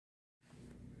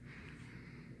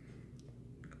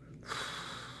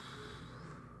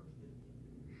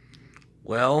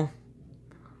Well,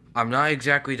 I'm not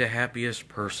exactly the happiest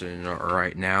person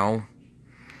right now.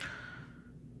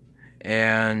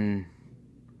 And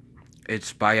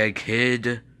it's by a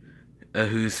kid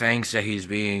who thinks that he's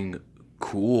being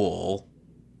cool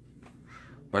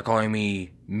by calling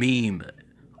me Meme.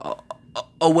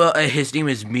 His name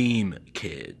is Meme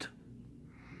Kid.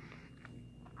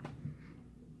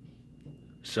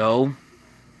 So,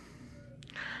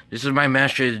 this is my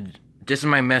message. This is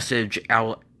my message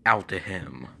out to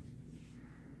him.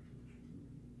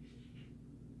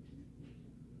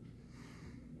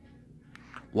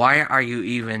 Why are you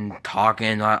even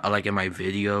talking like in my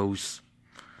videos?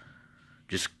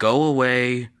 Just go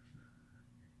away.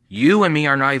 You and me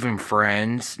are not even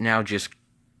friends. Now just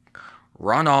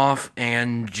run off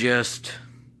and just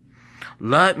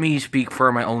let me speak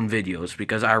for my own videos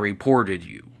because I reported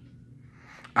you.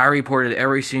 I reported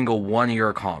every single one of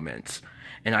your comments,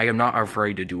 and I am not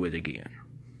afraid to do it again.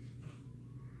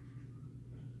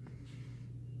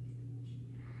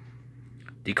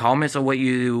 The comments of what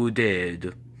you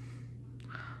did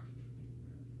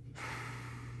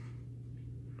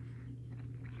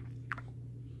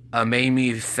made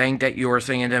me think that you were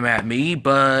saying them at me,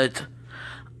 but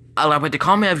the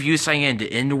comment of you saying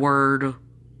the N-word.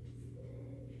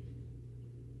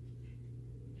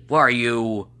 What are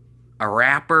you, a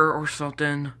rapper or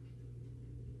something?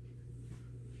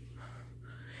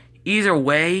 Either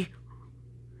way,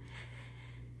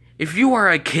 if you are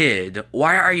a kid,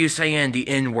 why are you saying the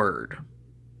N-word?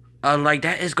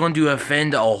 That is going to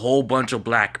offend a whole bunch of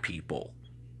black people.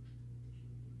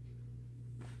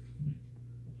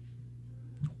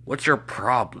 What's your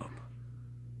problem?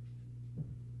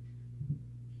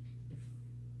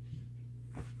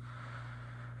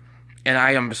 And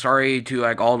I am sorry to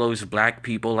all those black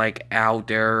people out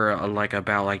there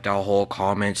about the whole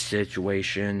comment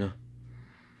situation.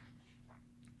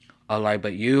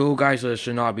 But you guys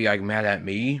should not be mad at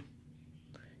me.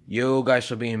 You guys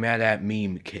should be mad at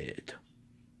Meme Kid.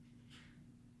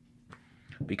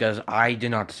 Because I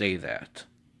did not say that.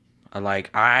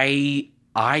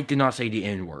 I did not say the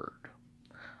N-word.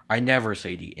 I never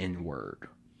say the N-word.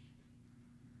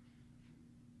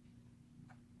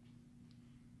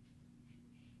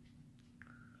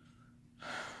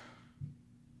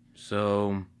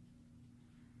 So,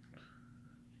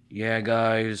 yeah,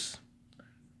 guys.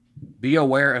 Be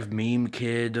aware of Meme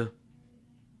Kid.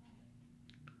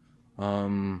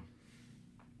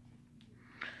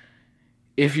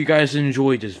 If you guys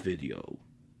enjoyed this video,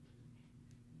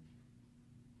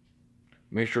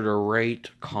 make sure to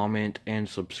rate, comment, and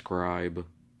subscribe.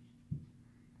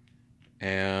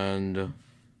 And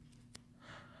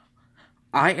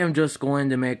I am just going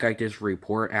to make this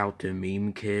report out to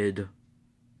Meme Kid.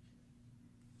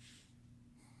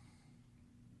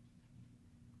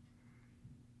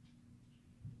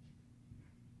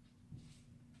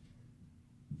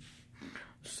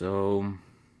 So,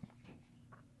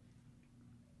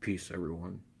 peace,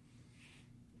 everyone.